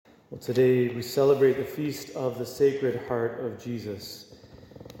Well, today we celebrate the feast of the Sacred Heart of Jesus.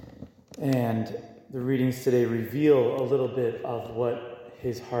 And the readings today reveal a little bit of what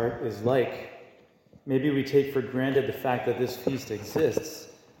his heart is like. Maybe we take for granted the fact that this feast exists,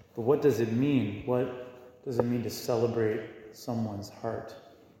 but what does it mean? What does it mean to celebrate someone's heart?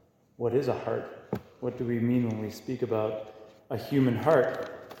 What is a heart? What do we mean when we speak about a human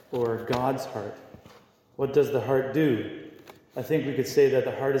heart or God's heart? What does the heart do? I think we could say that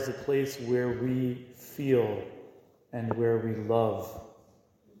the heart is a place where we feel and where we love,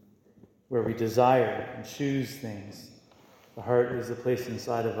 where we desire and choose things. The heart is a place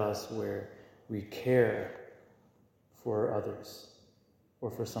inside of us where we care for others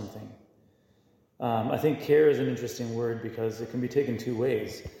or for something. I think care is an interesting word because it can be taken two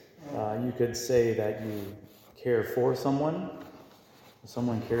ways. You could say that you care for someone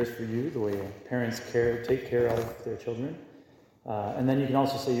cares for you, the way parents take care of their children. And then you can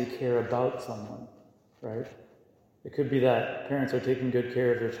also say you care about someone, right? It could be that parents are taking good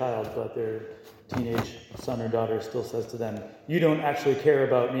care of their child, but their teenage son or daughter still says to them, "You don't actually care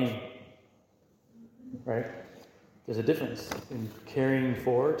about me," right? There's a difference in caring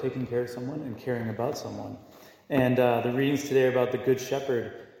for, taking care of someone, and caring about someone. And the readings today are about the Good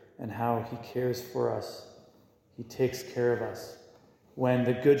Shepherd and how he cares for us. He takes care of us. When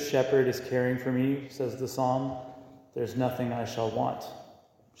the Good Shepherd is caring for me, says the Psalm, there's nothing I shall want.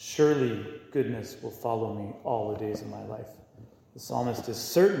 Surely goodness will follow me all the days of my life. The psalmist is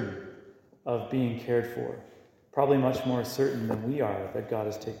certain of being cared for, probably much more certain than we are that God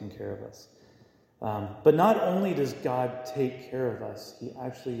is taking care of us. But not only does God take care of us, he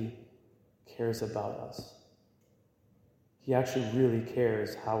actually cares about us. He actually really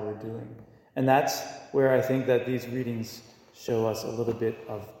cares how we're doing. And that's where I think that these readings show us a little bit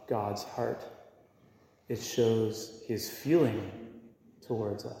of God's heart. It shows his feeling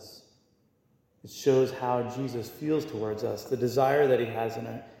towards us. It shows how Jesus feels towards us, the desire that he has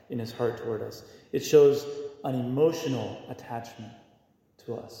in his heart toward us. It shows an emotional attachment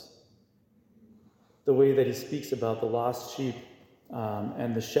to us. The way that he speaks about the lost sheep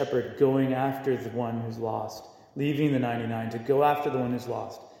and the shepherd going after the one who's lost, leaving the 99 to go after the one who's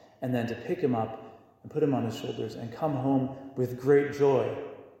lost, and then to pick him up and put him on his shoulders and come home with great joy.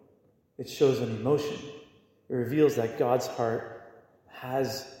 It shows an emotion. It reveals that God's heart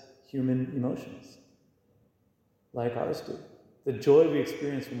has human emotions, like ours do. The joy we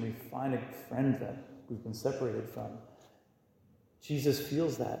experience when we find a friend that we've been separated from. Jesus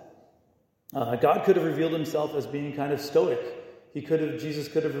feels that. God could have revealed himself as being kind of stoic. Jesus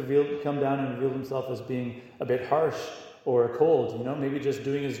could have come down and revealed himself as being a bit harsh or cold, maybe just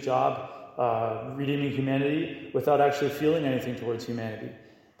doing his job, redeeming humanity without actually feeling anything towards humanity.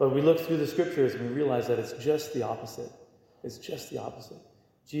 But we look through the scriptures and we realize that it's just the opposite. It's just the opposite.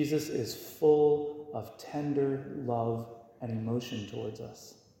 Jesus is full of tender love and emotion towards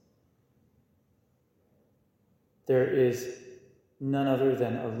us. There is none other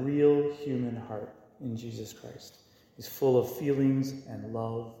than a real human heart in Jesus Christ. He's full of feelings and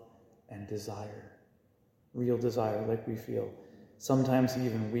love and desire. Real desire, like we feel. Sometimes he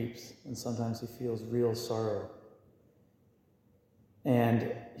even weeps, and sometimes he feels real sorrow.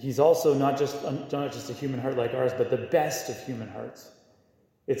 And he's also not just a human heart like ours, but the best of human hearts.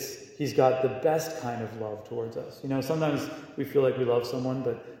 He's got the best kind of love towards us. Sometimes we feel like we love someone,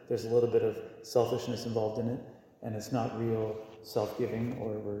 but there's a little bit of selfishness involved in it, and it's not real self-giving,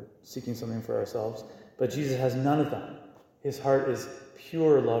 or we're seeking something for ourselves. But Jesus has none of that. His heart is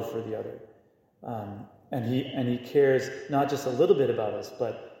pure love for the other. And he cares not just a little bit about us,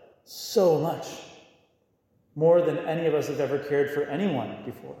 but so much. More than any of us have ever cared for anyone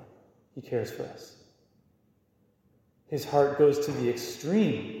before. He cares for us. His heart goes to the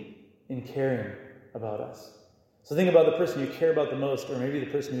extreme in caring about us. So think about the person you care about the most, or maybe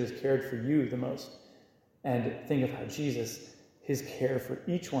the person who has cared for you the most. And think of how Jesus, his care for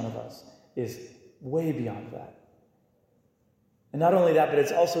each one of us is way beyond that. And not only that, but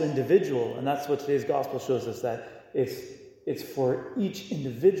it's also individual. And that's what today's gospel shows us, that it's for each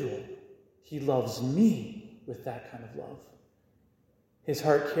individual. He loves me with that kind of love. His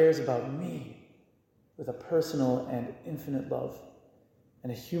heart cares about me with a personal and infinite love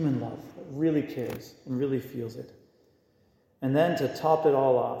and a human love that really cares and really feels it. And then to top it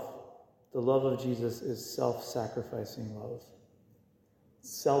all off, the love of Jesus is self-sacrificing love.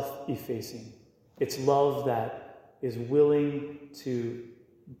 Self-effacing. It's love that is willing to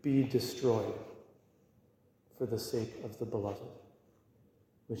be destroyed for the sake of the beloved,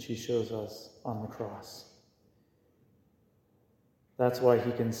 which he shows us on the cross. That's why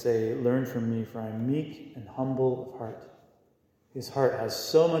he can say, "Learn from me, for I am meek and humble of heart." His heart has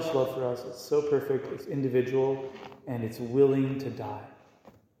so much love for us. It's so perfect, it's individual, and it's willing to die,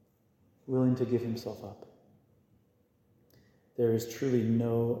 willing to give himself up. There is truly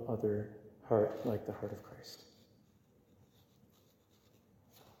no other heart like the heart of Christ.